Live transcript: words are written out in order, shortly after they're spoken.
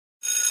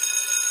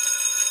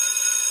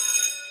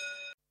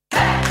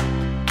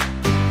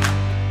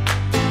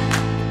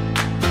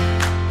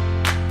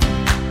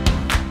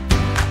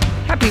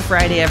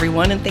Friday,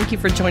 everyone, and thank you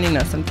for joining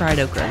us on Fried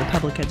Okra, the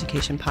public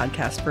education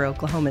podcast for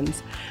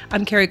Oklahomans.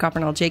 I'm Carrie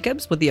Coppernall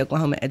Jacobs with the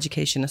Oklahoma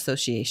Education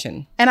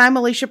Association. And I'm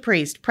Alicia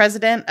Priest,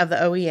 president of the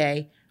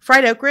OEA.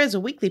 Fried Okra is a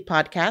weekly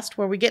podcast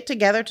where we get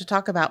together to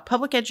talk about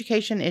public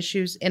education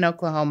issues in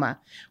Oklahoma.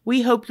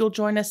 We hope you'll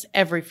join us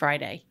every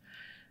Friday.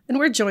 And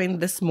we're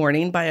joined this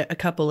morning by a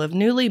couple of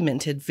newly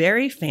minted,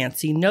 very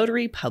fancy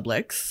notary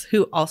publics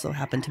who also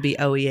happen to be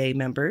OEA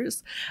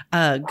members.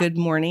 Good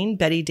morning,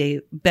 Betty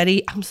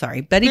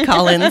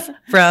Collins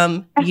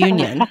from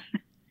Union.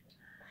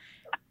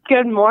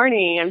 Good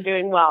morning. I'm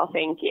doing well,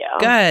 thank you.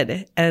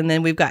 Good. And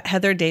then we've got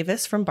Heather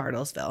Davis from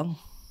Bartlesville.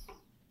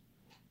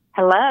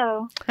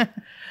 Hello.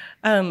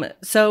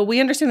 So we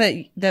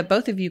understand that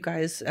both of you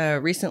guys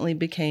recently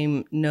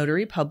became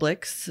notary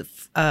publics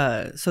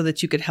so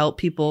that you could help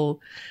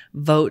people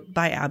vote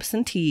by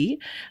absentee.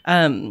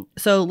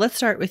 So let's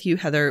start with you,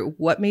 Heather.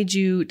 What made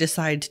you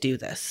decide to do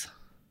this?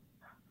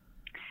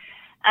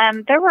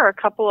 There were a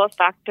couple of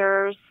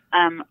factors.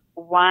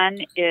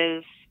 One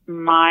is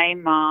my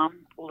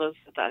mom lives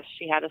with us.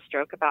 She had a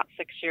stroke about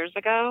 6 years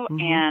ago,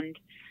 and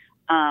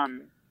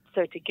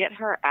so to get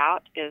her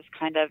out is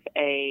kind of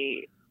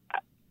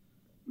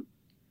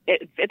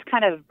it's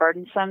kind of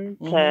burdensome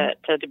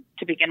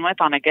to begin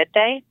with on a good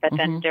day, but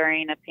then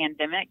during a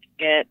pandemic,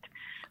 it's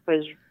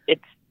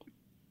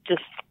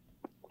just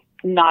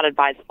not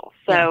advisable.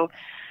 So,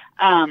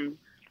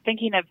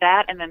 thinking of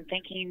that, and then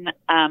thinking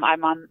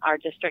I'm on our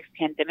district's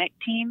pandemic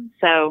team,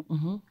 so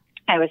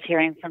I was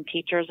hearing from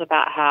teachers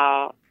about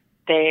how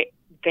they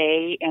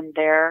in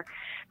their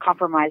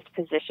compromised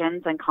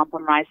positions and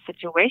compromised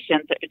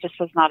situations, it just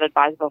was not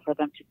advisable for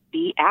them to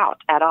be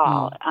out at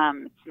all.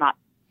 It's not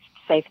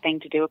safe thing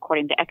to do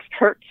according to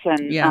experts,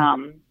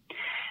 and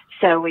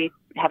so we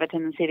have a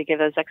tendency to give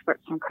those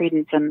experts some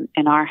credence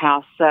in our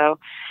house. So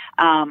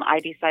I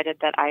decided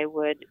that I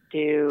would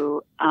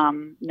do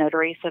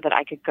notary so that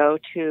I could go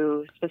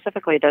to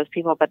specifically those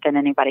people, but then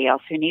anybody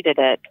else who needed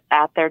it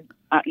at their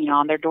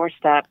on their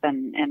doorstep,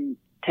 and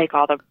take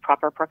all the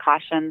proper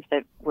precautions,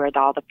 that wear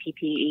all the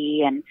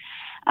PPE, and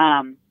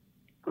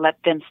let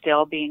them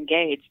still be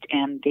engaged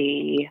in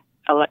the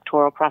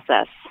electoral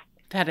process.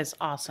 That is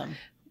awesome.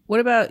 What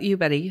about you,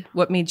 Betty?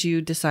 What made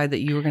you decide that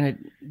you were going to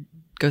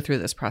go through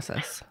this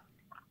process?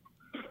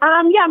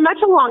 Much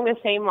along the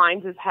same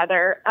lines as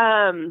Heather.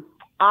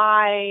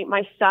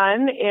 My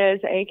son is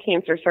a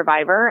cancer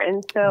survivor,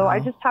 and so I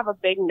just have a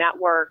big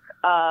network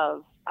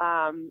of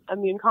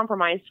immune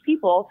compromised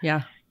people.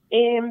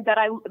 That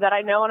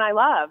I know and I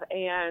love,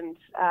 and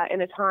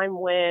in a time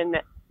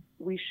when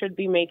we should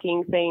be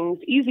making things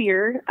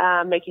easier,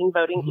 making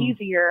voting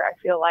easier, I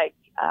feel like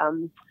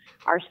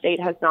our state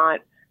has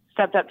not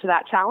stepped up to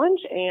that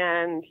challenge,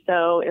 and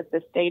so if the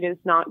state is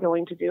not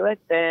going to do it,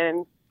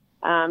 then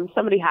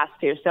somebody has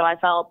to. So I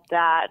felt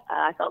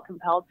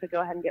compelled to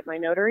go ahead and get my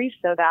notary,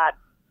 so that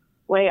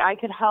way I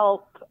could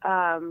help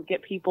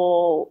get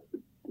people's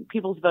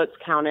votes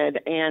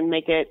counted and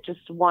make it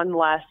just one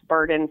less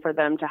burden for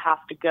them to have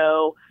to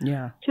go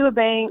to a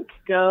bank,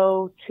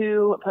 go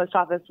to a post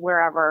office,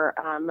 wherever,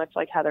 much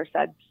like Heather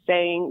said,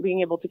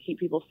 being able to keep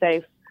people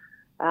safe,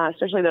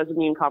 especially those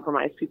immune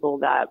compromised people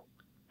that,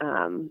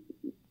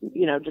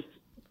 just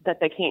that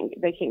they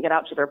can't get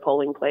out to their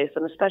polling place.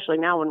 And especially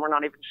now when we're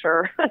not even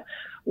sure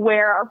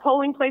where our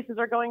polling places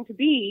are going to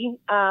be,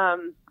 I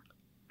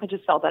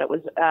just felt that it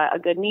was a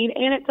good need.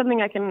 And it's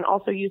something I can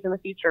also use in the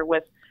future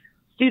with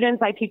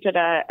students. I teach at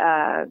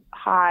a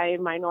high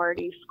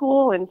minority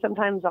school, and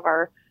sometimes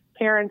our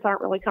parents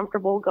aren't really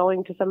comfortable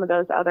going to some of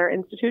those other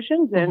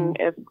institutions. And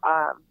if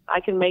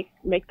I can make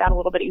that a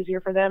little bit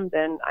easier for them,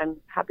 then I'm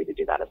happy to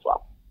do that as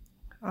well.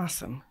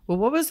 Awesome. Well,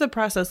 what was the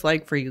process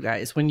like for you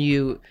guys when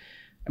you've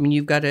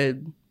got there's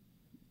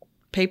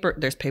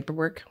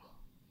paperwork.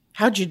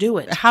 How'd you do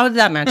it? How did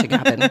that magic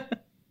happen?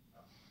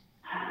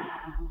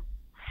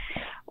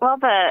 Well,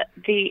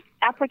 the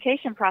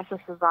application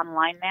process is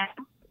online now.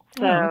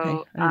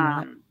 So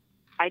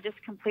I just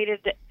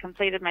completed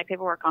my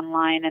paperwork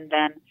online, and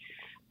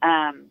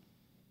then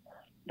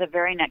the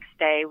very next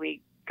day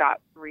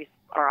got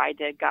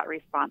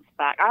response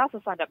back. I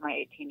also signed up my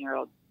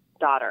 18-year-old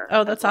daughter.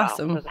 Oh, that's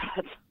awesome.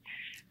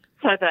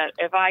 So that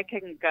if I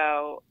couldn't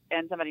go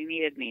and somebody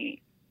needed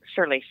me,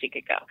 surely she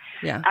could go.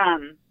 Yeah.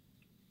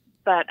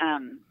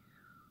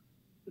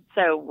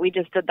 So we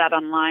just did that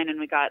online, and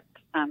we got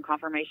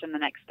confirmation the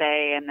next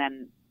day, and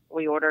then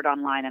we ordered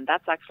online, and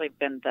that's actually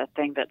been the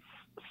thing that's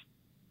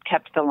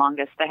kept the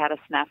longest. They had a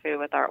snafu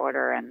with our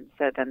order, and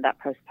so then that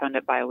postponed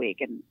it by a week,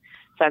 and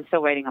so I'm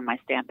still waiting on my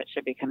stamp. It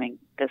should be coming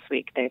this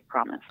week, they've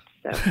promised,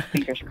 so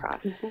fingers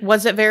crossed.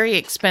 Was it very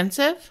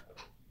expensive?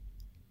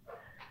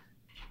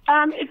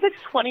 It's a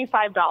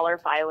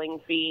 $25 filing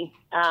fee,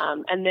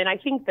 and then I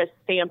think the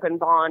stamp and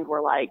bond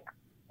were like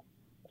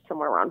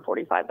somewhere around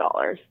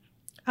 $45.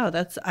 Oh,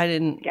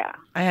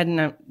 I had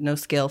no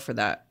scale for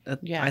that.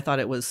 Yeah. I thought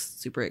it was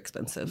super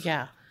expensive.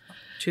 Yeah.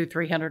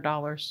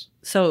 $200-$300.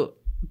 So,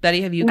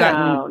 Betty, have you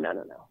gotten?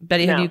 No.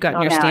 Betty, have you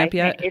gotten your stamp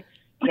yet?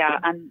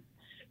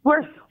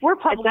 We're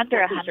public. It's under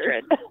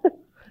 100.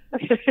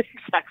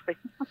 Exactly.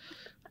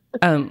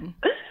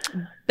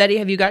 Betty,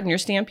 have you gotten your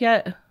stamp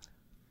yet?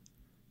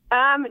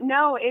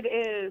 No, it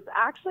is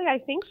actually, I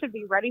think, should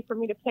be ready for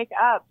me to pick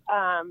up.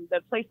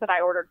 The place that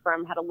I ordered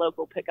from had a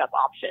local pickup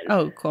option.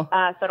 Oh, cool. So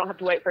I don't have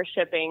to wait for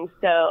shipping.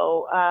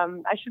 So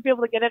I should be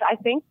able to get it, I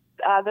think,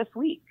 this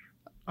week.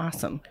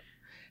 Awesome.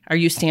 Are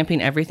you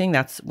stamping everything?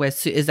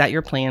 Is that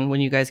your plan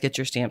when you guys get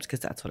your stamps? Because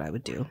that's what I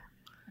would do.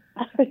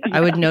 I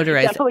would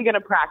notarize definitely going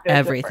to practice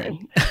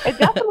everything. It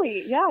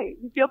definitely, yeah,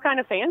 you feel kind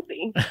of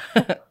fancy.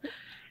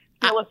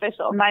 Feel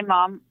official. My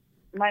mom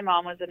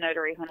was a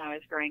notary when I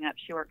was growing up.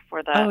 She worked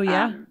for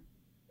the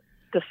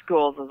the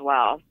schools as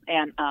well,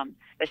 and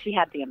but she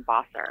had the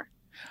embosser,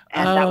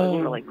 and that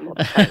was really cool.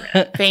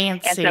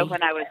 Fancy. And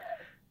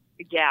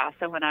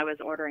so when I was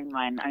ordering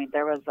mine, I mean,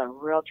 there was a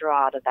real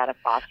draw to that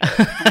embosser.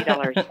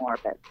 $20 more,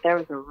 but there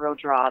was a real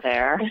draw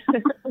there.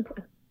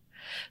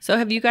 So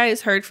have you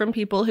guys heard from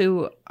people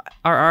who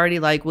are already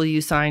like, will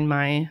you sign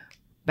my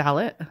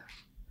ballot?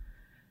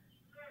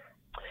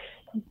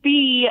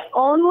 The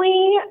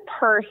only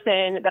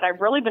person that I've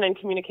really been in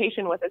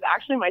communication with is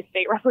actually my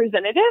state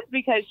representative,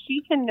 because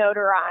she can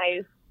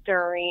notarize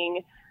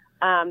during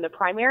the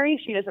primary.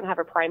 She doesn't have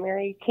a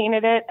primary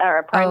candidate or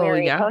a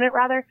primary opponent,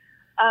 rather.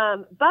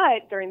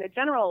 But during the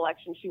general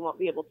election, she won't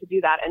be able to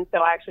do that. And so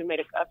I actually made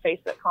a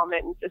Facebook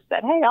comment and just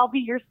said, hey, I'll be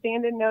your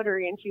stand-in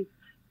notary. And she's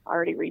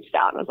already reached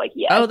out. And I was like,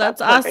 yes. Oh, that's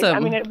awesome. I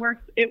mean, it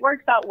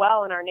works out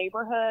well in our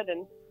neighborhood.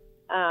 And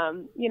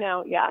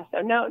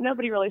so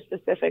nobody really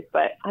specific,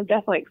 but I'm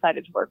definitely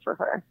excited to work for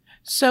her.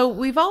 So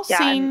we've all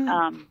seen.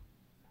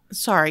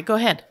 Sorry, go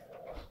ahead.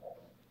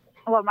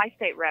 Well, my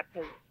state rep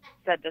has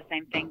said the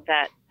same thing,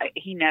 that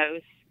he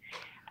knows.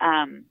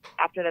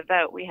 After the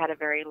vote, we had a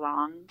very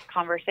long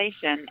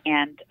conversation,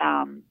 and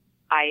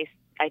I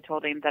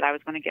told him that I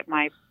was going to get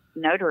my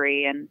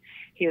notary, and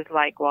he was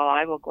like, well,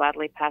 I will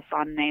gladly pass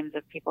on names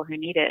of people who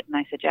need it. And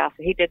I said, yeah.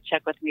 So he did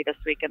check with me this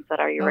week and said,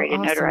 are you ready to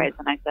notarize?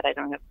 And I said, I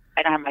don't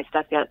have my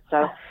stuff yet.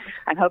 So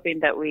I'm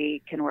hoping that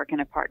we can work in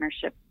a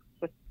partnership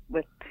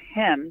with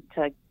him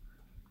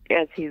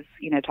as he's,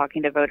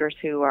 talking to voters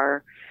who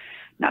are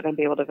not going to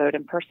be able to vote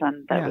in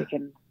person, that we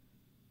can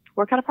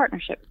work out a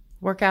partnership.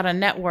 Work out a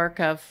network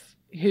of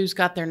who's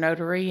got their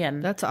notary,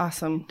 and that's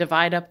awesome.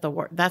 Divide up the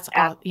work. That's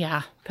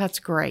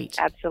great.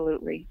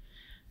 Absolutely.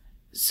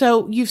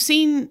 So you've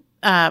seen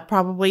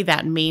probably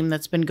that meme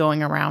that's been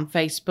going around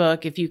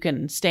Facebook. If you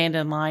can stand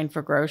in line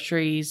for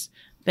groceries,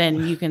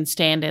 then you can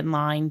stand in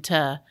line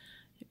to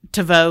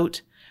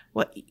vote.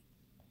 What do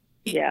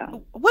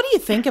you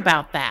think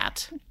about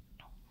that?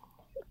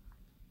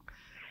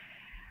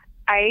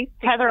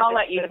 Heather, I'll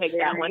let you take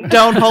that one.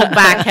 Don't hold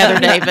back, Heather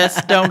Davis.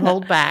 Don't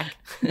hold back.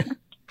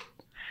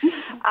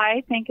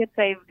 I think it's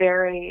a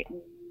very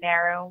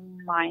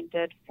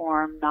narrow-minded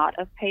form, not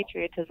of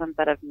patriotism,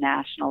 but of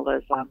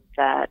nationalism,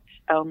 that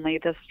only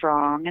the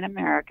strong in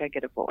America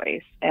get a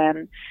voice.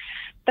 And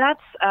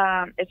that's,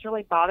 it's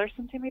really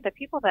bothersome to me. The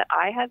people that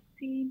I have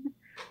seen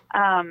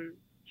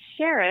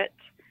share it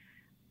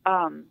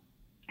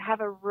have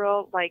a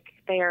real,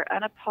 they are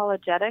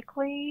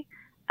unapologetically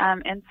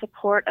in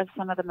support of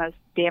some of the most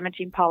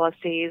damaging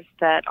policies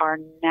that our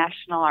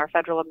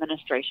federal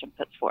administration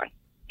puts forth.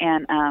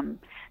 And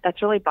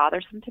that's really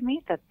bothersome to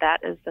me, that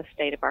is the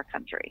state of our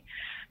country.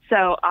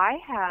 So I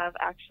have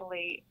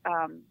actually,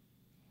 on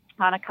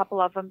a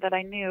couple of them that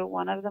I knew,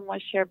 one of them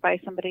was shared by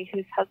somebody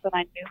whose husband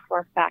I knew for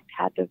a fact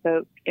had to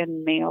vote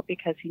in mail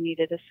because he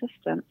needed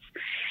assistance.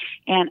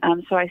 And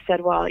so I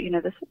said, well,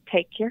 this would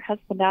take your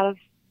husband out of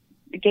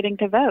getting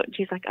to vote. And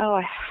she's like,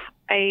 oh,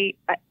 I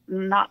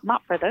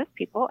not for those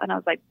people. And I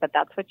was like, but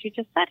that's what you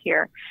just said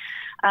here.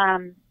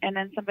 And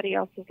then somebody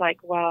else was like,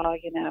 well,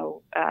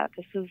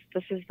 this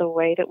is the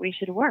way that we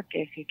should work.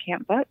 If you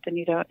can't vote, then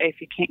if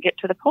you can't get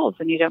to the polls,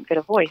 then you don't get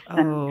a voice.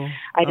 And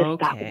I just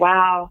thought,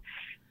 wow,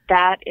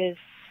 that is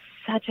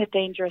such a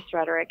dangerous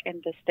rhetoric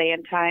in this day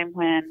and time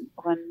when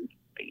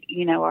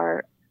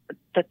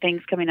the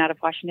things coming out of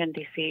Washington,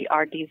 D.C.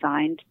 are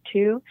designed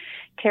to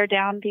tear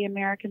down the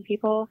American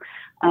people.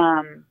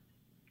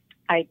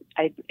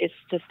 It's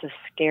just a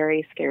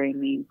scary, scary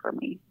meme for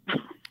me.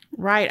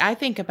 Right. I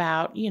think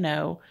about,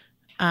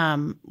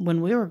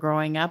 when we were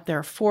growing up, there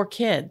are 4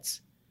 kids.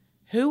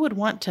 Who would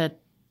want to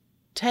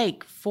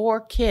take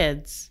 4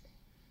 kids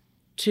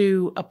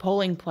to a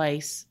polling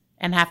place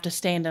and have to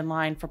stand in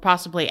line for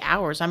possibly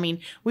hours? I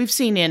mean, we've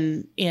seen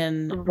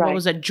in what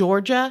was it,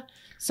 Georgia?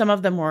 Some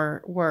of them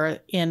were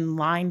in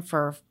line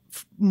for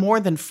more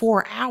than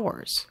 4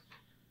 hours.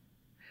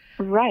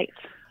 Right.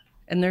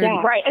 And they're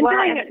right.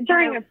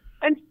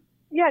 And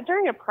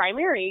during a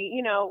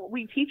primary,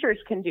 we teachers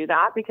can do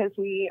that because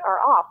we are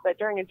off. But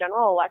during a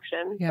general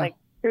election,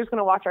 who's going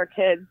to watch our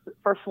kids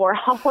for 4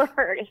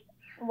 hours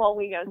while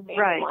we go stand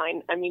in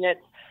line? I mean, I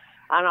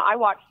don't know. I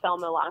watched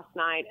Selma last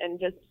night, and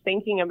just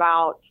thinking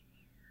about,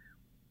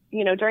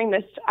 during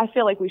this, I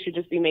feel like we should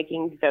just be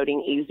making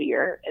voting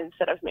easier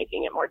instead of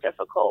making it more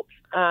difficult,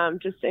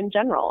 just in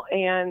general.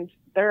 And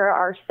there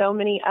are so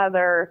many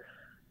other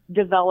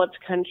developed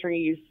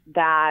countries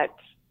that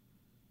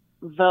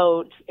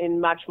vote in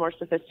much more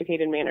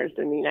sophisticated manners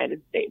than the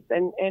United States,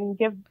 and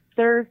give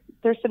their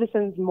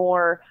citizens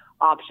more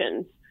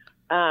options.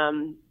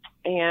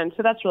 And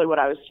so that's really what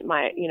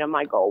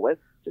my goal was,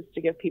 just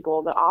to give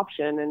people the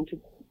option, and to,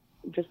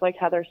 just like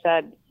Heather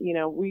said,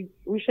 we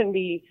shouldn't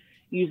be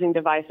using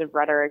divisive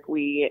rhetoric.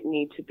 We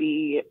need to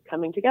be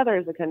coming together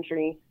as a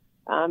country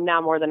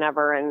now more than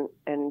ever,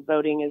 and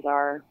voting is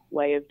our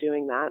way of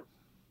doing that.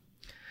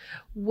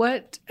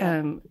 What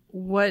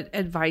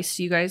advice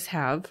do you guys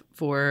have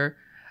for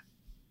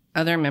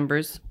other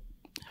members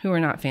who are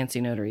not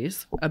fancy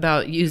notaries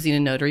about using a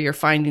notary or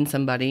finding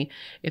somebody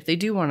if they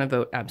do want to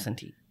vote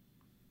absentee?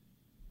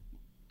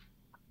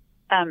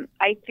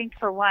 I think,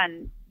 for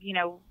one,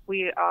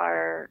 we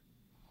are,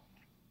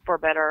 for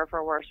better or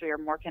for worse, we are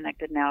more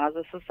connected now as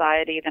a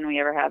society than we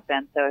ever have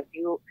been. So if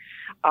you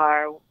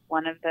are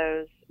one of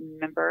those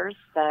members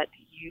that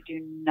you do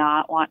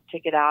not want to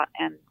get out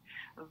and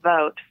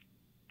vote,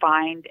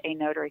 find a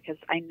notary,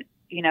 because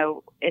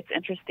it's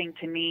interesting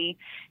to me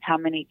how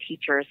many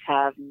teachers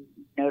have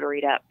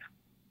notaried up,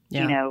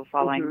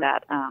 following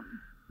that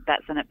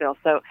Senate bill.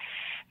 So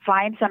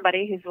find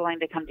somebody who's willing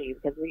to come to you,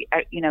 because we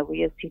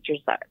as teachers,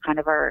 that kind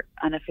of our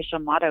unofficial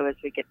motto is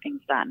we get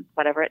things done,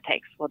 whatever it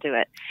takes, we'll do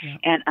it. Yeah.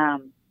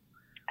 And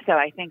so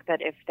I think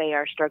that if they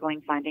are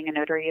struggling finding a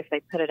notary, if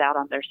they put it out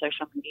on their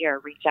social media or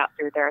reach out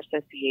through their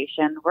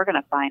association, we're going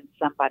to find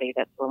somebody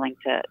that's willing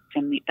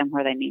to meet them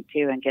where they need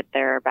to and get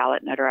their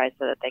ballot notarized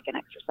so that they can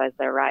exercise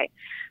their right.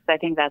 So I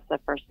think that's the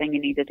first thing you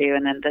need to do.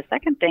 And then the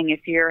second thing,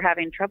 if you're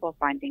having trouble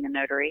finding a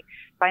notary,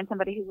 find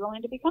somebody who's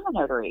willing to become a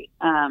notary.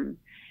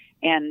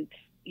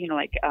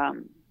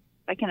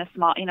 Like in a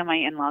small, my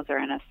in-laws are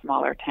in a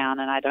smaller town,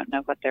 and I don't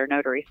know what their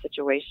notary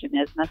situation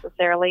is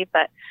necessarily,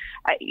 but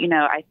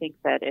I think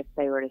that if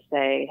they were to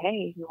say,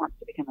 "Hey, who wants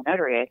to become a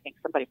notary?" I think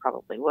somebody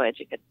probably would.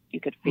 You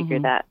could figure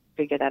that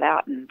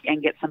out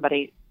and get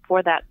somebody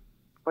for that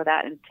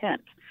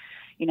intent.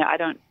 I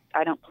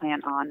don't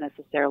plan on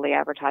necessarily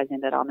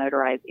advertising that I'll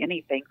notarize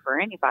anything for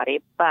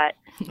anybody, but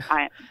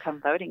come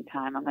voting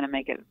time, I'm going to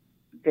make it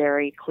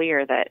very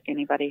clear that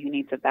anybody who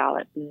needs a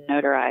ballot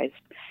notarized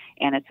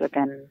and it's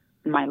within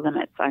my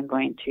limits, I'm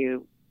going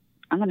to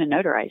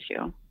notarize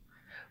you.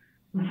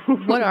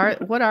 What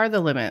are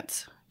the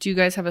limits? Do you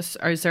guys have is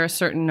there a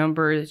certain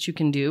number that you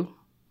can do?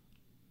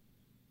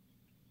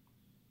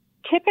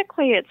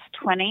 Typically it's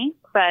 20,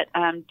 but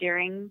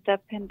during the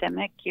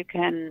pandemic you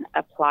can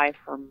apply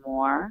for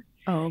more.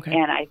 Oh, okay.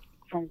 And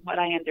from what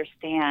I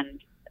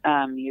understand,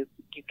 you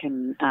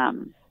can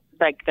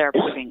they're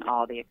approving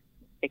all the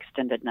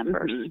extended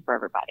numbers for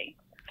everybody.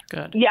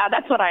 Good. Yeah,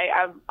 that's what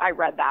I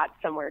read that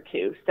somewhere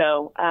too.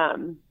 So I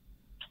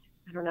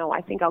don't know.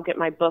 I think I'll get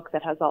my book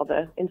that has all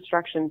the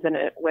instructions in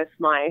it with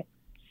my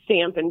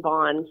stamp and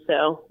bond.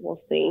 So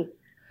we'll see.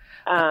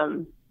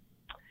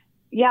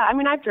 Yeah,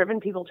 I've driven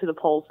people to the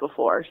polls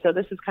before, so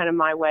this is kind of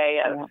my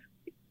way of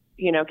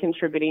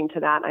contributing to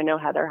that. I know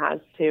Heather has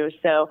too.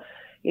 So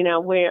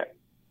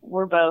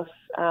we're both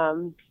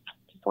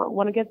just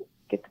want to get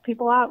the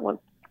people out, want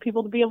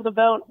people to be able to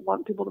vote,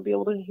 want people to be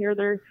able to hear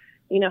their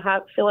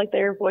feel like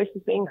their voice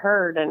is being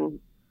heard, and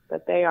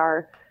that they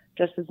are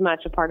just as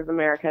much a part of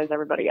America as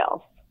everybody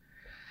else.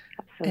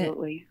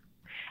 Absolutely.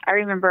 I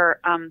remember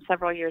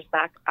several years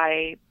back,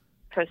 I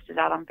posted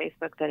out on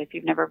Facebook that if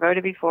you've never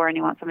voted before and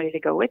you want somebody to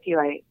go with you,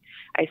 I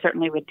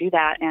certainly would do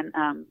that. And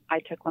I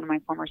took one of my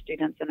former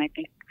students, and I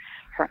think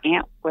her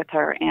aunt with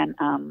her, and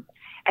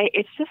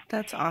it's just,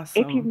 that's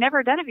awesome. If you've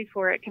never done it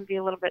before, it can be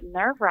a little bit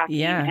nerve-wracking.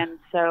 Yeah. And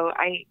so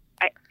I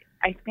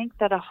think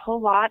that a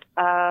whole lot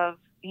of,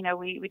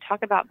 we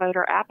talk about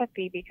voter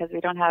apathy because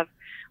we don't have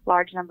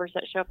large numbers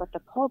that show up at the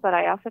poll, but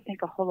I also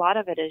think a whole lot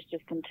of it is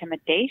just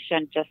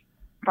intimidation, just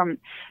from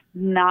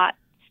not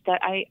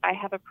I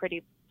have a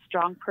pretty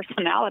strong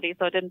personality,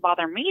 so it didn't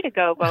bother me to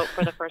go vote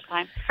for the first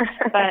time,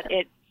 but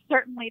it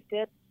certainly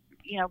did,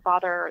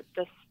 bother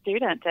the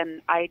student.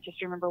 And I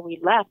just remember we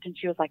left, and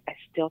she was like, "I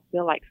still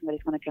feel like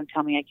somebody's going to come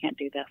tell me I can't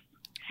do this."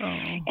 Oh.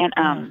 And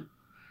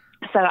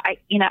so I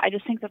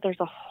just think that there's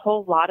a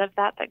whole lot of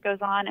that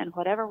goes on, and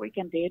whatever we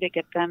can do to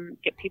get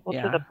people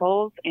to the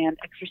polls and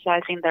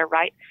exercising their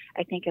right,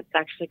 I think it's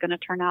actually going to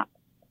turn out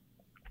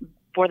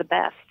for the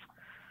best.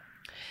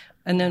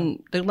 And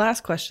then the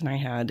last question I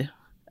had,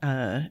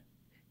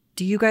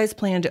 do you guys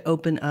plan to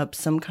open up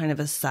some kind of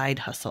a side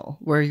hustle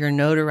where you're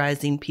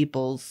notarizing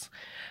people's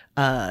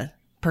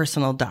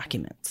personal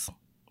documents?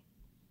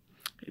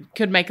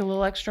 Could make a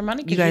little extra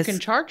money because you can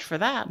charge for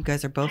that. You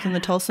guys are both in the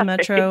Tulsa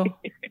Metro.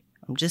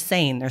 I'm just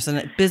saying there's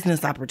a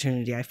business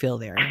opportunity I feel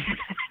there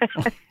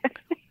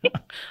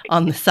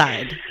on the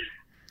side.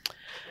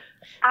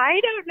 I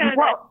don't know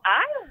that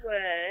I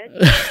would.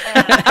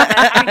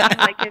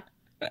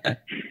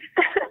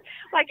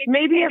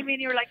 If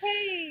you were like,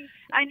 "Hey,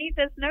 I need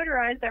this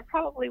notarized," I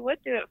probably would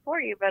do it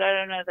for you, but I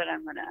don't know that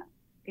I'm going to,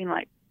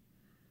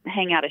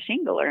 hang out a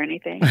shingle or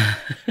anything.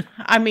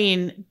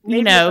 $2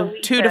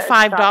 to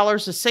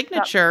 $5 a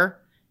signature.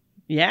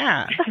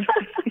 Yeah.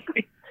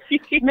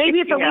 Maybe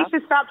if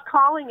Alicia stopped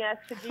calling us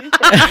to do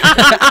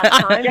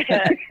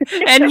things.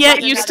 And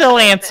yet you still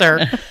answer.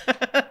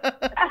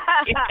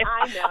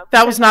 I know.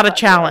 That was not a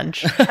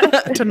challenge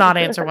to not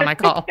answer when I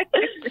call.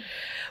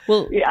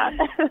 Well, Yeah.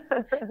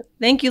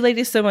 thank you,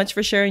 ladies, so much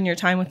for sharing your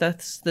time with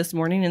us this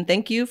morning. And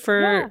thank you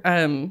for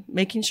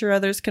making sure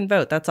others can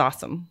vote. That's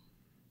awesome.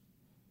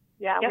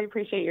 Yeah, Yep. we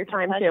appreciate your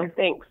time, Pleasure. too.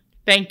 Thanks.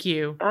 Thank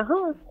you.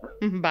 Uh-huh.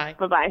 Bye.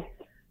 Bye-bye.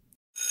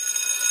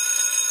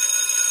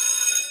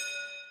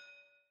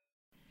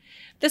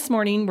 This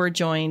morning, we're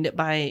joined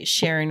by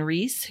Sharon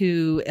Reese,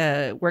 who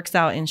works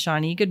out in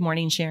Shawnee. Good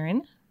morning,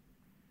 Sharon.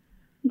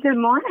 Good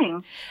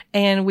morning.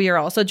 And we are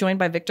also joined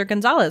by Victor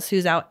Gonzalez,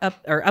 who's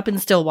up in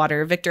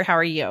Stillwater. Victor, how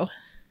are you?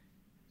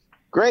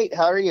 Great.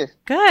 How are you?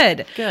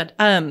 Good. Good.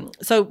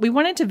 So we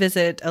wanted to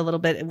visit a little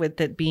bit with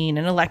it being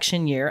an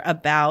election year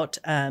about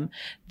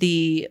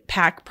the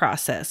PAC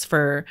process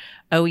for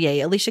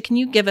OEA. Alicia, can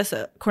you give us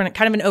a kind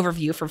of an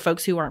overview for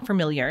folks who aren't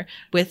familiar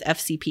with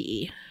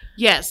FCPE?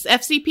 Yes,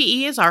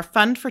 FCPE is our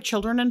Fund for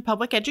Children in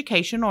Public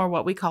Education, or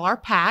what we call our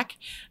PAC.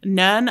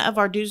 None of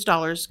our dues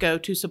dollars go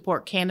to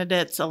support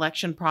candidates,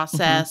 election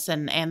process,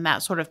 and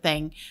that sort of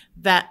thing.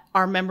 That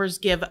our members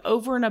give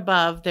over and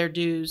above their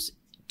dues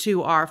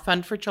to our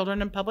Fund for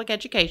Children in Public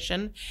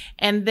Education.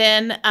 And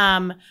then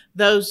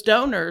those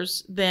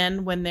donors,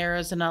 then when there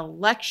is an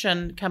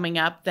election coming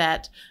up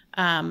that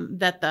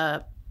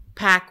the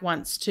PAC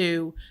wants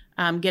to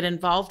get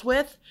involved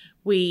with,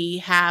 we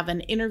have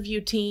an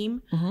interview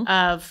team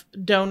of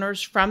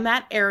donors from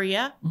that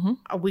area.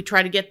 We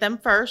try to get them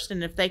first,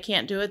 and if they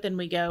can't do it, then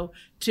we go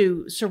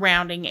to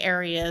surrounding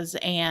areas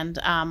and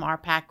our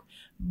PAC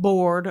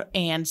board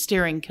and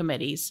steering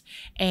committees.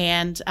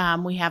 And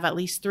we have at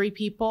least 3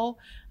 people,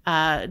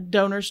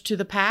 donors to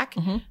the PAC,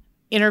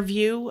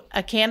 interview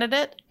a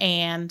candidate,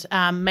 and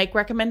make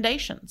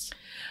recommendations.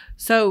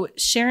 So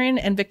Sharon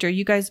and Victor,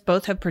 you guys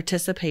both have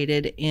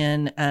participated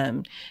in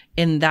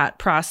that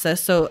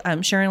process. So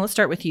Sharon, let's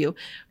start with you.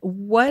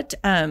 What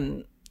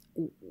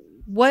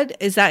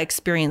is that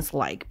experience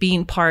like,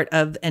 being part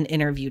of an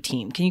interview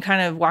team? Can you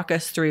kind of walk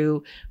us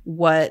through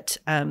what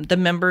the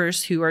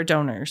members who are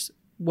donors,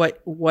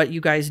 what you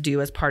guys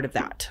do as part of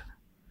that?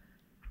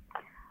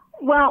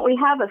 Well, we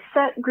have a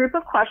set group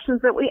of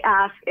questions that we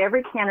ask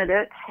every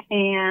candidate,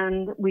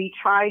 and we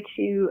try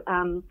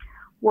to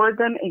word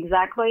them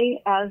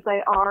exactly as they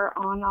are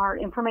on our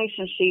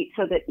information sheet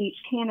so that each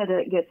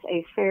candidate gets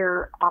a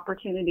fair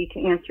opportunity to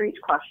answer each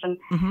question.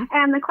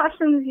 And the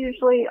questions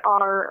usually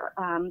are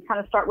kind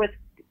of start with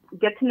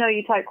get to know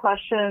you type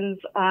questions,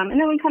 and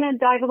then we kind of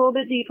dive a little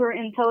bit deeper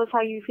and tell us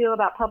how you feel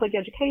about public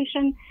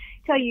education,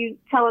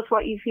 tell us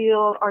what you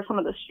feel are some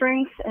of the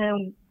strengths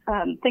and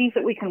things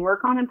that we can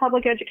work on in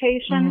public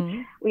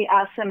education. We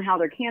ask them how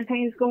their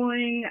campaign's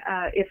going,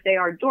 if they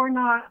are door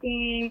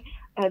knocking.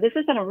 This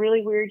has been a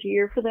really weird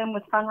year for them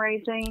with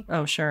fundraising.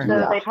 Oh, sure.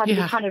 So they've had to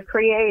be kind of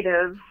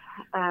creative.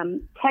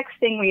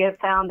 Texting, we have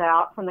found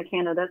out from the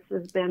candidates,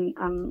 has been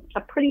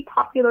a pretty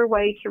popular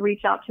way to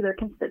reach out to their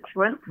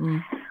constituents.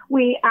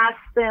 We ask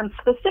them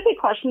specific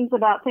questions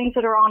about things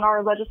that are on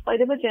our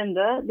legislative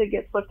agenda that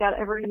gets looked at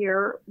every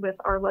year with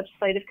our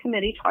legislative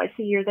committee. Twice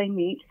a year they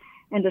meet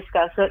and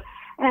discuss it.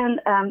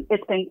 And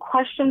it's been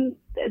questions.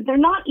 They're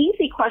not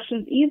easy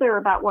questions either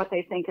about what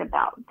they think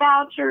about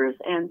vouchers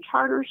and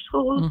charter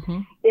schools,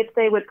 if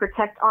they would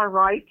protect our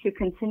right to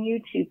continue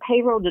to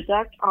payroll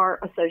deduct our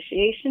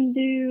association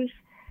dues.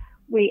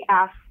 We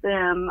ask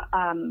them,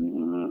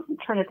 I'm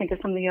trying to think of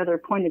some of the other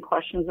pointed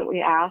questions that we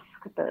ask,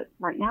 but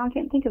right now I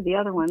can't think of the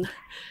other ones.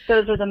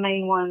 Those are the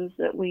main ones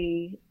that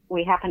we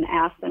happen to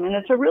ask them. And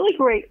it's a really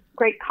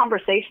great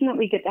conversation that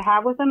we get to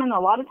have with them. And a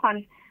lot of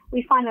times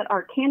we find that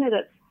our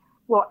candidates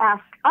will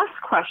ask us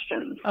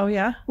questions. Oh,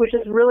 yeah. Which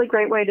is a really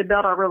great way to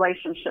build our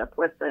relationship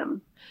with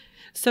them.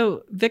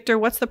 So, Victor,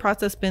 what's the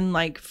process been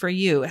like for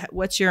you?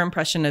 What's your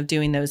impression of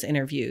doing those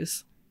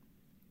interviews?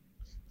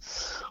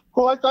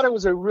 Well, I thought it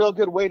was a real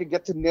good way to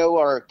get to know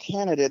our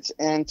candidates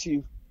and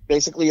to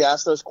basically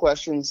ask those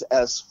questions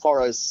as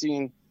far as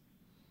seeing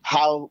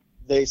how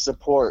they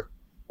support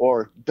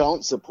or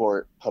don't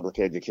support public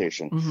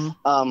education.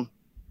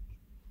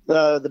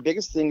 The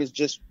biggest thing is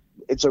just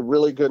it's a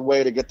really good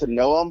way to get to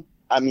know them.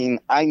 I mean,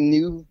 I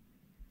knew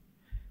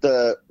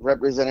the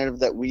representative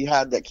that we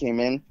had that came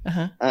in,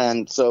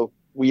 and so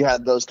we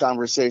had those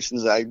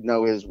conversations. I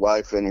know his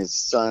wife and his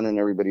son and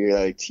everybody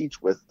that I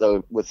teach with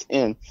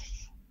within.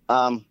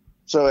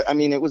 So, I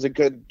mean, it was a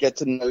good get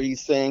to know you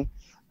thing.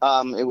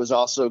 It was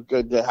also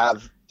good to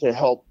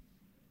help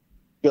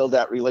build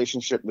that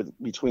relationship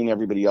between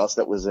everybody else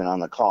that was in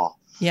on the call.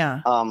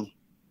 Yeah.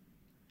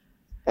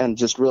 And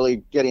just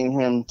really getting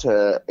him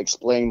to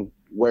explain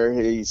where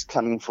he's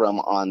coming from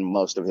on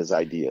most of his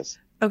ideas.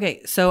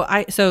 Okay, so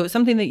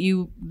something that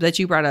you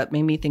brought up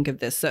made me think of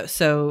this.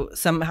 So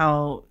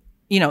somehow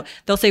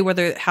they'll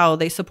say how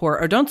they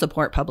support or don't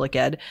support public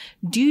ed.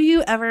 Do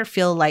you ever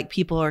feel like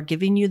people are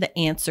giving you the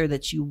answer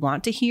that you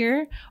want to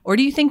hear? Or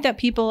do you think that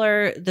people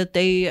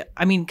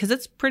because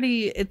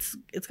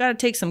it's got to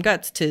take some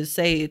guts to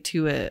say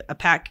to a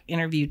PAC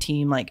interview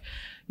team, like,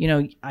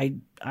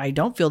 I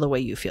don't feel the way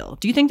you feel.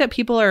 Do you think that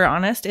people are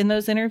honest in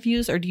those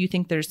interviews, or do you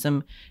think is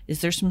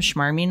there some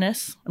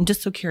schmarminess? I'm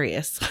just so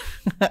curious.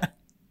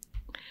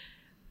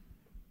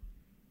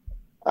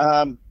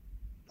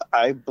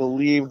 I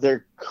believe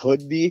there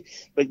could be,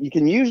 but you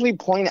can usually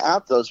point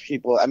out those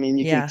people. I mean,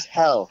 you can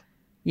tell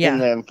in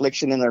the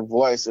inflection in their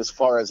voice as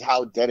far as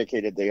how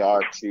dedicated they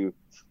are to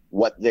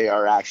what they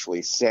are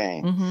actually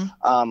saying.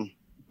 Mm-hmm.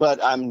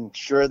 But I'm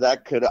sure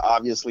that could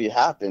obviously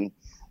happen.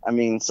 I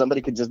mean,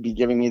 somebody could just be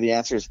giving me the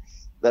answers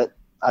that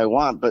I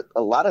want, but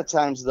a lot of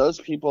times those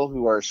people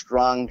who are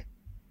strong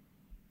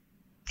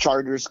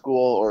charter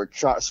school or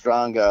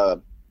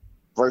strong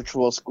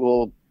virtual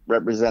school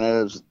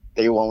representatives,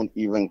 they won't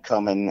even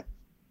come and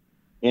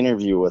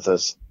interview with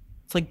us.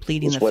 It's like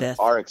pleading the fifth. What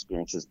our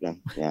experience has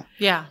been. Yeah.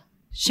 Yeah.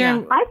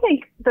 Sharon, I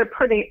think they're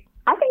pretty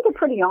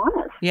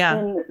honest. Yeah.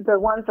 In the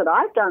ones that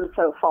I've done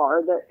so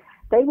far, that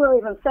they will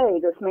even say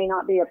this may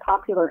not be a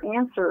popular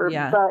answer,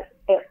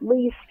 but at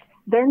least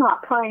they're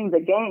not playing the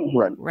game.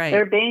 Right.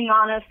 They're being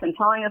honest and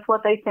telling us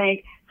what they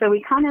think, so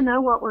we kind of know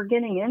what we're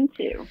getting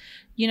into.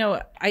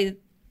 I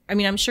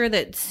mean, I'm sure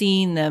that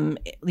seeing them,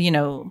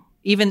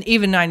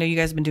 even I know you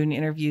guys have been doing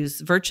interviews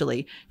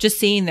virtually, just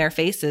seeing their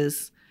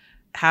faces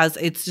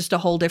it's just a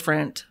whole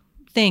different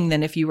thing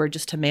than if you were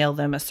just to mail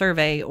them a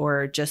survey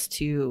or just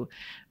to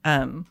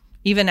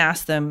even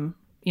ask them,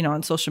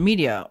 on social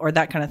media or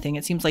that kind of thing.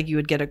 It seems like you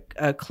would get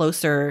a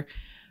closer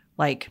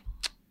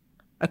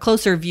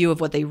view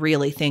of what they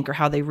really think or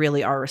how they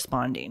really are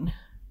responding.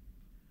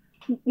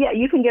 Yeah,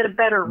 you can get a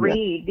better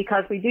read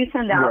because we do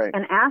send out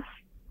and ask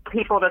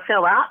people to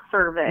fill out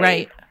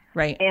surveys.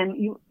 Right. And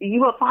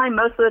you will find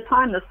most of the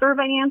time the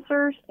survey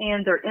answers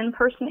and their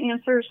in-person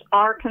answers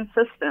are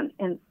consistent.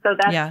 And so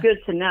that's good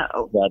to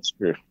know. That's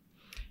true.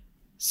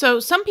 So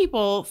some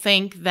people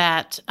think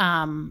that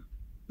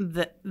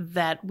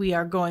that we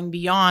are going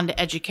beyond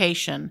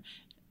education.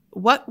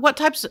 What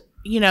types,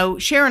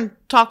 Sharon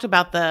talked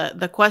about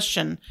the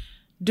question,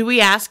 do we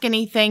ask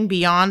anything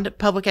beyond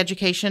public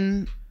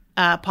education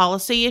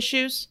policy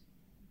issues?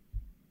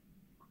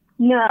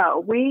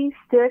 No, we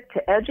stick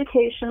to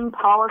education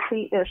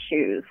policy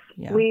issues.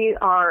 Yeah. We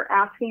are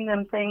asking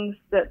them things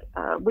that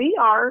we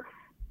are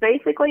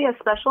basically a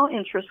special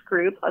interest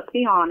group, let's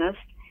be honest,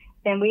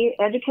 and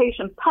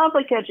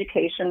public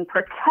education,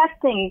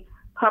 protecting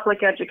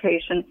public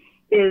education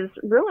is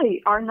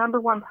really our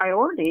number one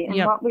priority and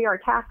what we are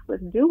tasked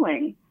with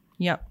doing.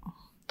 Yep.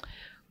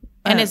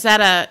 And is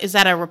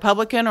that a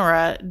Republican or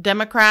a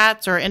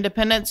Democrats or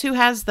independents? Who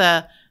has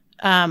the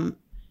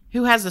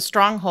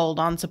stronghold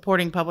on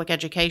supporting public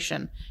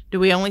education? Do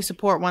we only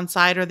support one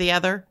side or the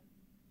other?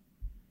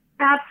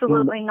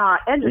 Absolutely not.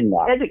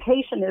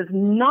 Education is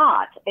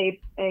not a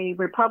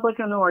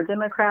Republican or a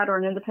Democrat or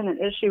an independent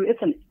issue.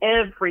 It's an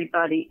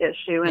everybody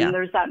issue. And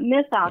there's that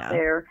myth out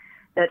there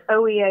that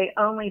OEA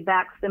only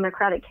backs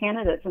Democratic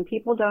candidates. And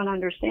people don't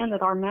understand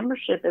that our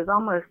membership is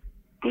almost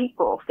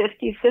equal,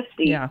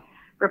 50-50,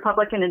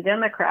 Republican and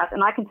Democrat.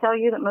 And I can tell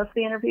you that most of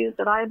the interviews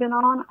that I have been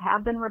on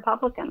have been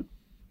Republican.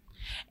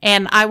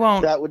 And I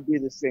won't. That would be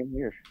the same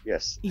here.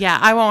 Yes. Yeah,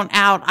 I won't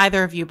out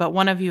either of you, but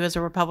one of you is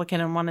a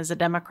Republican and one is a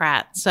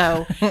Democrat.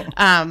 So,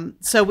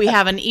 so we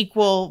have an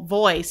equal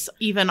voice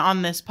even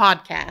on this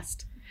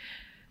podcast.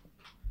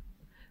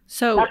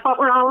 So that's what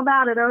we're all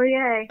about at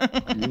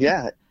OEA.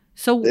 Yeah.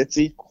 So it's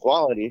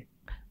equality.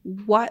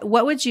 What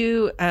would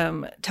you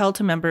tell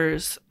to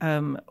members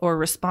or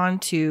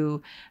respond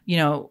to?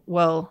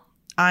 Well,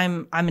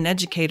 I'm an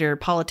educator.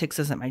 Politics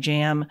isn't my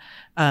jam.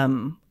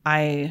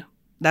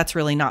 That's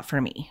really not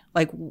for me.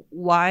 Like,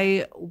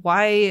 why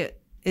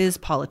is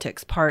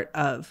politics part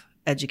of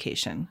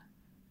education?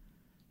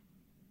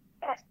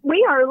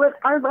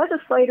 Our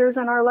legislators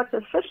and our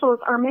elected officials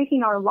are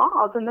making our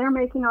laws, and they're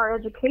making our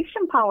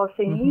education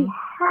policy. And we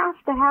have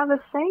to have a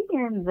say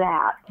in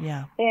that.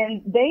 Yeah.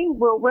 And they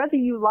will, whether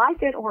you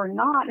like it or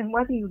not, and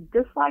whether you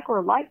dislike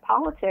or like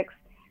politics,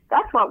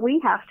 that's what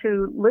we have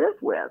to live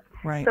with.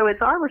 Right. So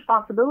it's our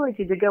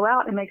responsibility to go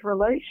out and make a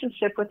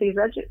relationship with these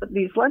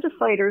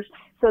legislators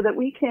so that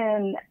we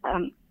can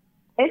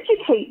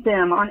educate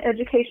them on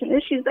education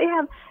issues. They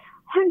have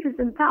hundreds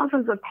and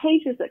thousands of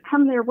pages that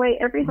come their way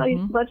every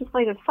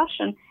legislative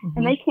session,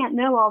 and they can't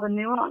know all the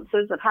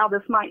nuances of how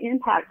this might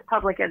impact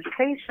public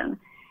education.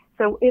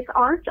 So it's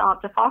our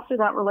job to foster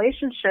that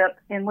relationship,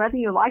 and whether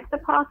you like the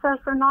process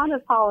or not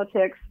of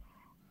politics,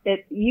 if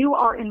you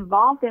are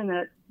involved in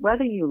it,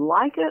 whether you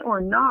like it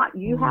or not,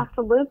 you have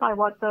to live by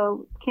what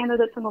the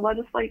candidates and the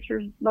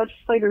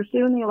legislators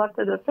do and the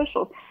elected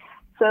officials.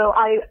 So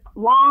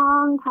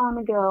long time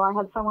ago, I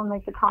had someone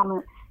make the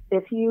comment,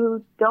 if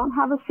you don't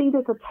have a seat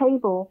at the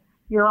table,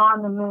 you're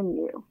on the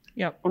menu.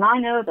 Yep. And I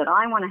know that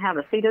I want to have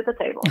a seat at the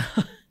table.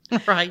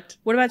 Right.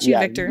 What about you,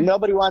 Victor?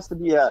 Nobody wants to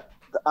be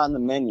on the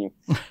menu.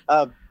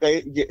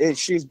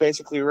 She's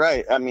basically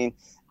right. I mean,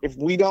 if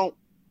we don't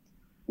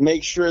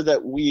make sure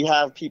that we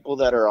have people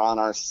that are on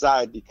our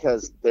side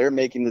because they're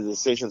making the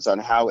decisions on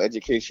how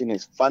education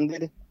is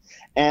funded,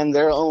 and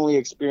their only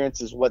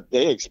experience is what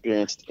they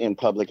experienced in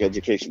public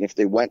education if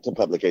they went to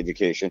public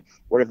education,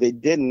 or if they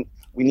didn't,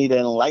 we need to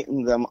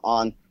enlighten them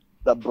on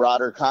the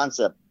broader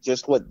concept.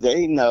 Just what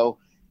they know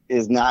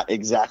is not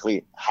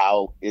exactly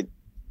how it,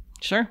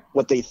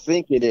 what they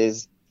think it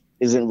is,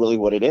 isn't really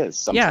what it is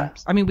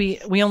sometimes. Yeah. I mean,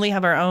 we only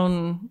have our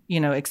own,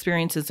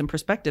 experiences and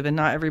perspective, and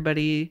not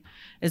everybody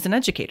is an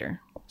educator.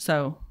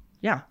 So,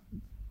 yeah.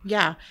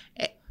 Yeah.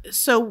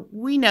 So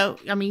we know,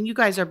 I mean, you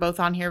guys are both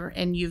on here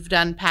and you've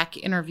done PAC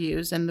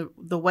interviews, and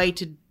the way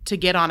to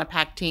get on a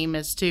PAC team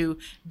is to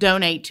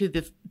donate to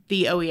the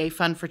OEA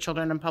Fund for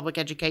Children in Public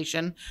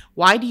Education.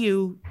 Why do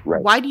you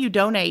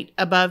donate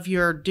above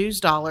your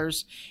dues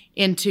dollars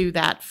into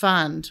that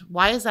fund?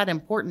 Why is that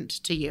important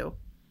to you?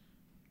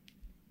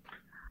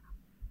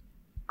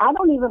 I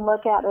don't even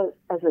look at it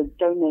as a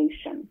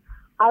donation.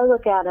 I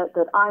look at it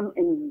that I'm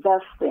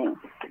investing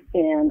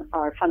in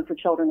our Fund for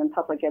Children in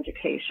Public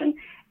Education.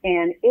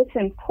 And it's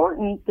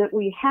important that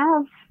we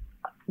have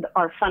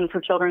our Fund for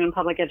Children in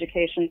Public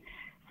Education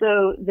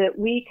so that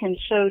we can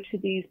show to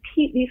these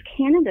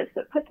candidates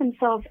that put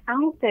themselves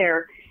out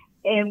there.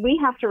 And we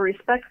have to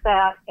respect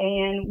that.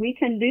 And we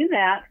can do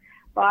that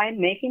by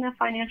making a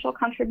financial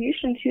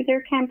contribution to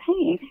their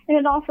campaign. And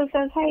it also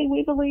says, hey,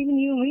 we believe in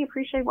you and we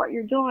appreciate what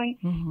you're doing.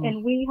 Mm-hmm.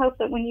 And we hope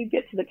that when you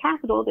get to the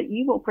Capitol that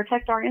you will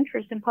protect our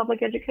interest in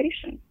public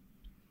education.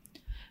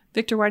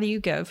 Victor, why do you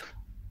give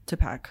to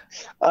PAC?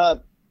 A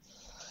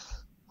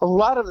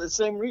lot of the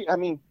same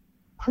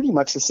pretty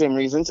much the same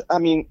reasons. I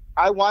mean,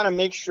 I want to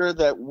make sure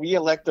that we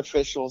elect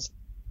officials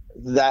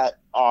that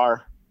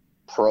are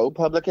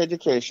pro-public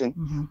education,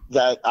 mm-hmm.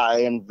 that I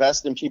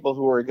invest in people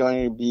who are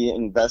going to be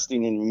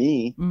investing in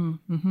me,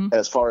 mm-hmm.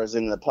 as far as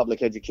in the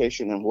public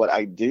education and what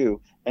I do,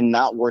 and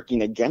not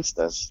working against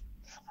us.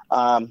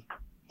 And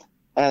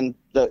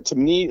to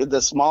me,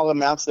 the small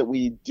amounts that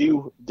we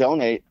do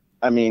donate,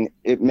 I mean,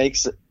 it may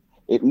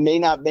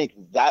not make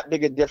that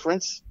big a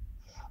difference,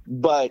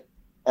 but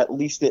at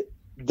least it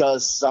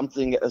does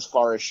something as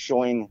far as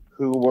showing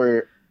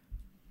who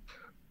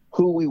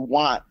we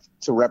want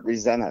to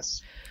represent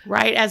us.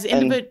 Right. As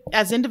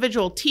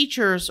individual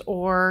teachers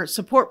or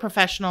support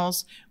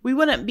professionals, we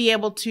wouldn't be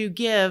able to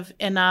give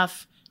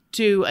enough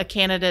to a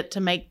candidate to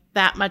make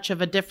that much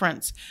of a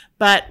difference.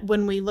 But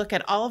when we look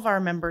at all of our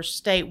members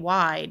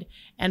statewide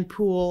and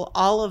pool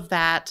all of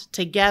that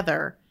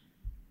together,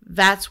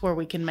 that's where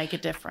we can make a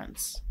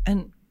difference.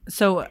 And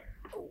so,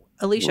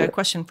 Alicia, a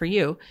question for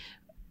you.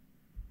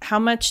 How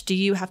much do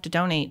you have to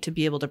donate to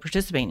be able to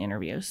participate in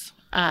interviews?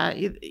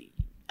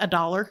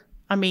 $1.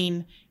 I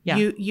mean, yeah.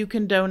 You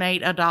can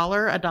donate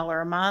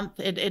 $1 a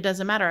month. It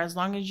doesn't matter. As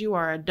long as you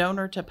are a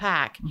donor to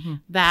PAC, mm-hmm.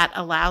 that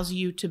allows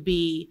you to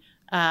be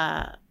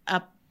a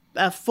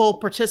full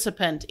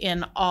participant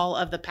in all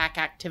of the PAC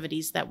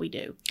activities that we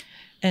do.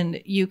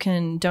 And you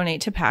can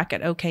donate to PAC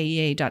at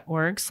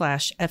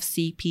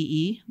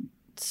okea.org/FCPE.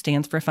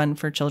 Stands for Fund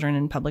for Children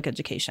in Public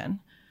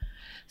Education.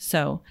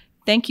 So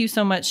thank you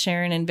so much,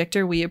 Sharon and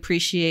Victor. We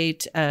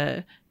appreciate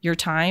your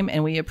time,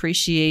 and we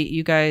appreciate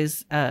you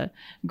guys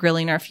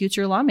grilling our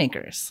future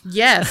lawmakers.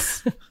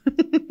 Yes.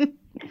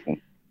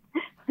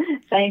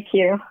 Thank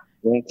you.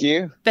 Thank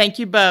you. Thank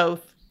you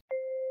both.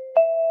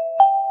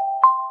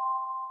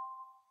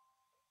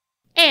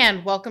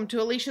 And welcome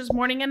to Alicia's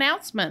morning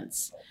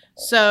announcements.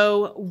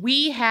 So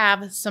we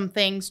have some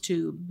things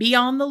to be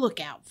on the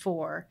lookout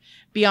for.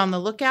 Be on the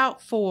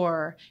lookout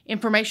for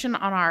information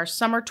on our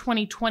Summer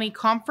 2020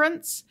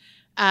 conference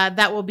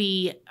that will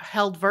be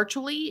held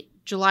virtually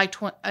July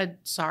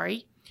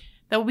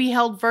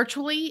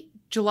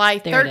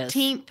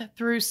 13th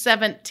through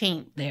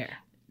 17th. There.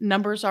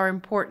 Numbers are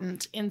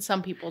important in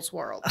some people's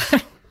world.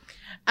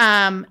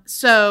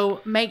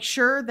 So make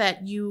sure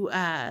that you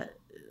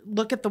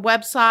look at the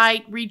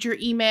website, read your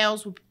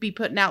emails. We'll be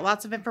putting out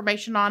lots of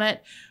information on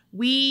it.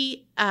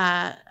 We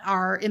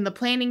are in the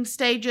planning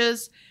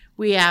stages.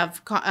 We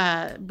have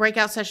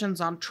breakout sessions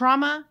on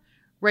trauma,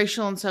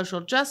 racial and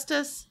social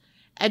justice,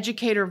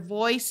 educator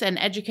voice and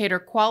educator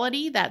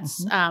quality.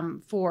 That's mm-hmm.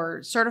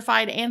 For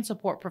certified and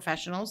support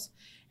professionals.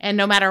 And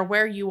no matter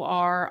where you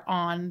are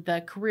on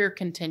the career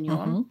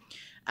continuum, mm-hmm.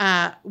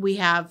 We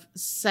have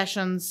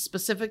sessions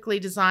specifically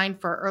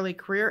designed for early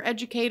career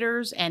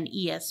educators and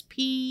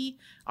ESP,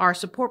 our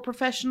support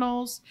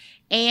professionals,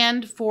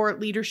 and for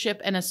leadership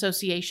and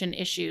association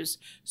issues.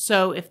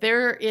 So if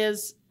there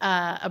is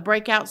a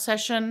breakout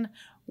session,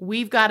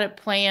 we've got it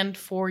planned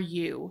for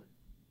you.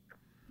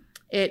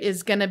 It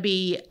is going to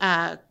be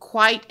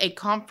quite a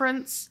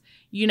conference.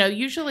 You know,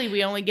 usually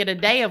we only get a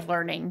day of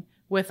learning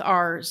with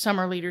our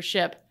summer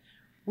leadership.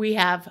 We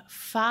have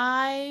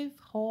 5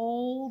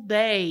 whole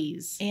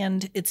days.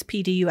 And it's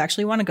PD you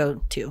actually want to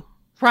go to.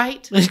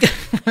 Right.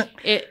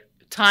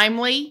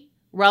 Timely,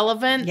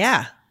 relevant.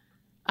 Yeah.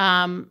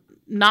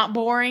 Not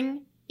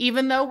boring,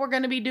 even though we're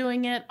going to be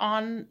doing it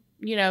on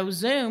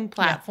Zoom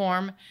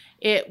platform,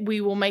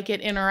 we will make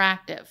it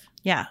interactive.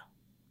 Yeah.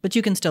 But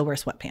you can still wear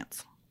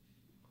sweatpants.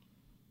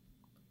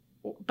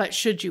 But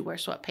should you wear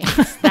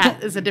sweatpants?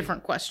 That is a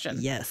different question.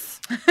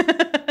 Yes.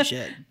 You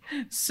should.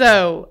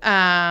 So,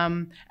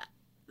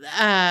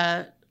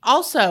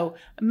 also,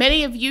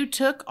 many of you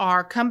took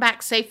our Come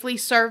Back Safely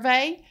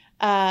survey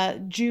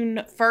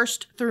June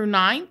 1st through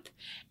 9th.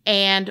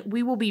 And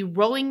we will be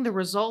rolling the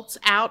results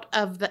out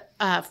of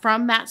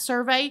from that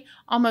survey.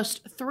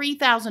 Almost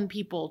 3,000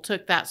 people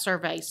took that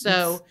survey.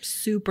 So it's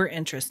super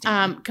interesting.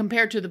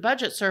 Compared to the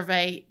budget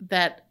survey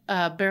that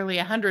barely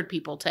 100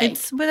 people take.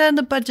 It's within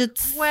the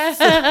budget's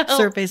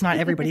survey's not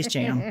everybody's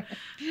jam.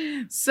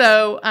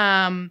 So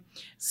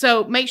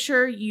make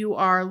sure you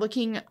are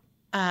looking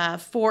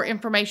for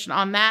information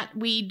on that.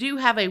 We do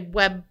have a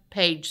web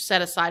page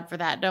set aside for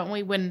that, don't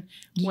we? When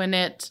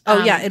it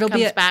it'll comes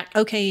be at back.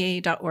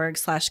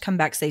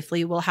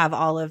 OKEA.org/comebacksafely. We'll have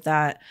all of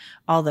that,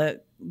 all the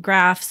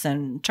graphs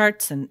and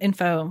charts and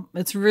info.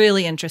 It's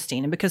really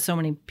interesting, and because so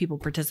many people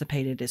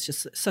participated, it's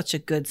just such a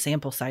good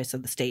sample size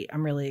of the state.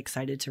 I'm really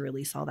excited to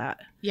release all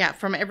that. Yeah,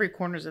 from every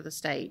corners of the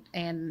state,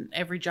 and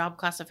every job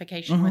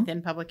classification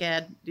within public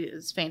ed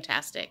is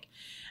fantastic.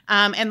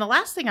 And the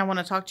last thing I want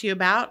to talk to you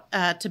about,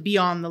 to be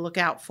on the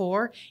lookout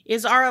for,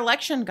 is our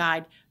election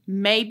guide.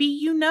 Maybe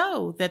you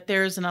know that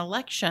there's an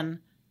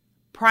election,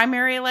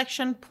 primary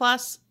election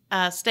plus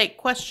a state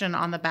question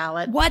on the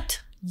ballot.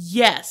 What?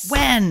 Yes.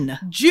 When?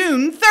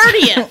 June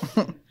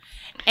 30th.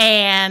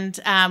 And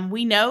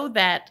we know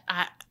that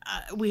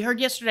we heard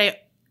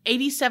yesterday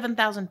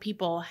 87,000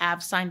 people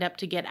have signed up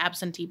to get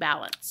absentee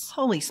ballots.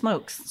 Holy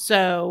smokes.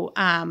 So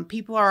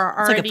people are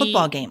already... It's like a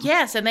football game.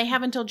 Yes, and they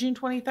have until June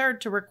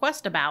 23rd to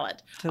request a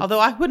ballot. Although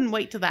I wouldn't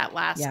wait till that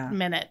last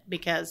minute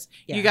because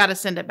you got to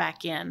send it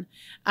back in.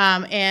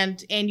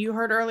 And you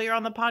heard earlier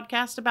on the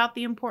podcast about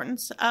the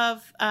importance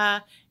of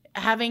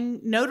having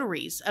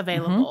notaries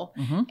available.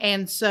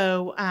 And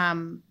so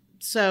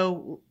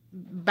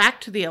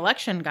back to the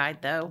election guide,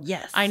 though.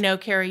 Yes. I know,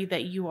 Carrie,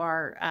 that you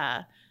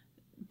are...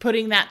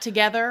 putting that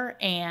together,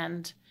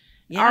 and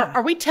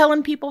are we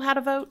telling people how to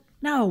vote?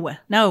 No.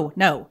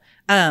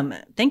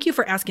 Thank you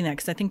for asking that,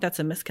 because I think that's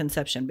a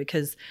misconception,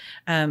 because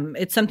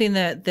it's something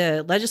that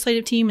the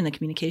legislative team and the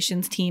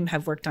communications team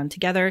have worked on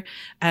together.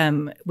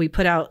 We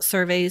put out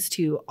surveys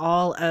to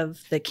all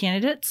of the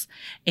candidates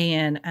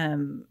and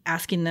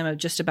asking them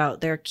just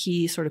about their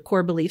key sort of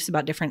core beliefs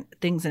about different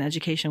things in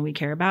education we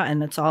care about.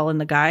 And it's all in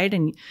the guide,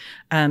 and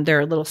there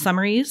are little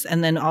summaries.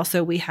 And then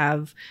also we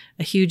have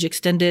a huge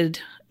extended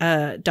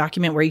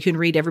document where you can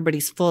read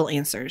everybody's full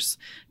answers,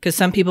 because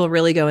some people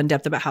really go in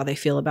depth about how they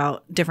feel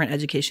about different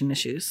education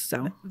issues.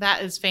 So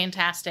that is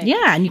fantastic.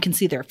 Yeah, and you can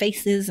see their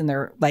faces and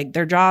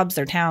their jobs,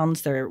 their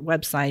towns, their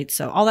websites.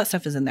 So all that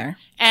stuff is in there.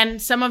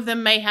 And some of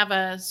them may have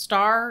a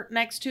star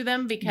next to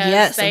them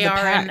because they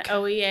are an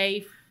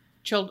OEA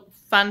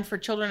Fund for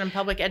Children and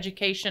Public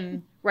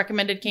Education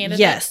recommended candidates.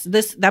 Yes,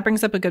 that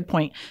brings up a good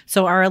point.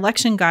 So our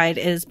election guide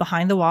is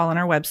behind the wall on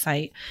our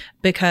website,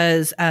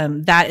 because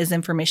that is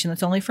information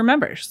that's only for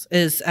members.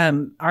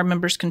 Our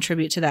members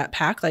contribute to that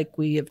pack, like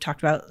we have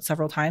talked about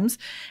several times,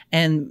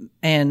 and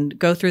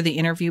go through the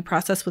interview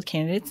process with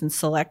candidates and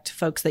select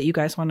folks that you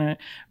guys want to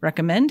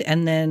recommend,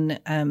 and then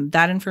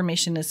that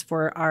information is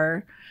for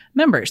our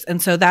members.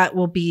 And so that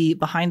will be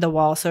behind the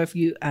wall. So if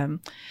you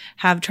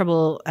have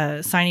trouble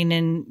signing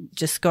in,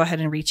 just go ahead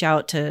and reach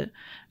out to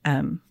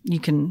you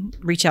can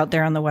reach out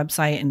there on the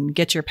website and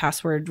get your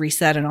password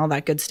reset and all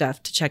that good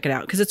stuff to check it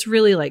out. Cause it's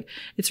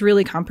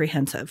really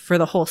comprehensive for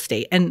the whole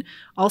state. And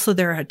also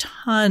there are a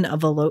ton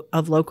of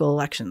local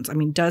elections. I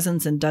mean,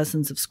 dozens and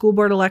dozens of school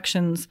board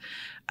elections,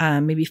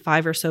 maybe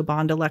 5 or so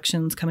bond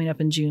elections coming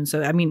up in June.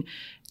 So, I mean,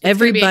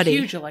 everybody, it's gonna be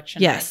a huge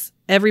election. Yes.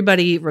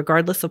 Everybody,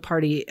 regardless of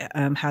party,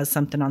 has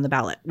something on the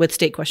ballot with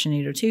State Question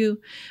 802,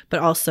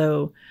 but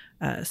also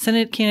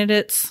Senate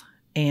candidates,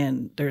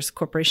 and there's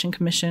Corporation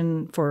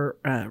Commission for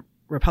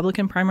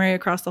Republican primary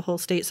across the whole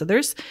state. So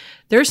there's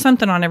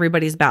something on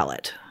everybody's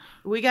ballot.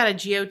 We got a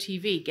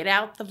GOTV. Get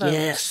out the vote.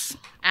 Yes.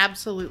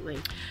 Absolutely.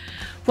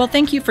 Well,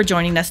 thank you for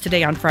joining us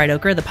today on Fried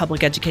Okra, the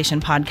public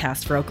education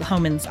podcast for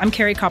Oklahomans. I'm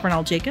Carrie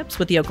Coppernall-Jacobs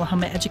with the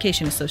Oklahoma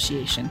Education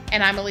Association.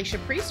 And I'm Alicia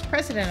Priest,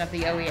 president of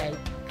the OEA.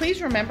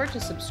 Please remember to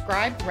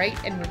subscribe, rate,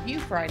 and review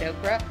Fried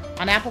Okra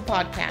on Apple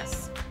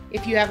Podcasts.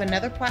 If you have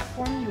another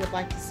platform you would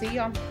like to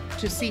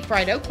see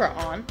Fried Okra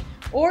on,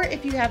 or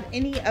if you have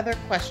any other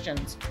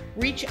questions,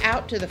 reach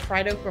out to the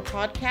Fried Okra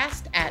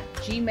Podcast at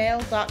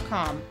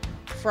gmail.com.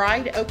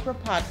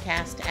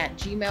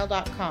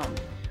 friedokrapodcast@gmail.com.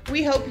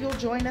 We hope you'll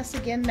join us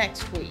again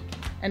next week.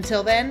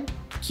 Until then,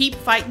 keep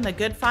fighting the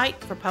good fight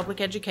for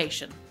public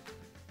education.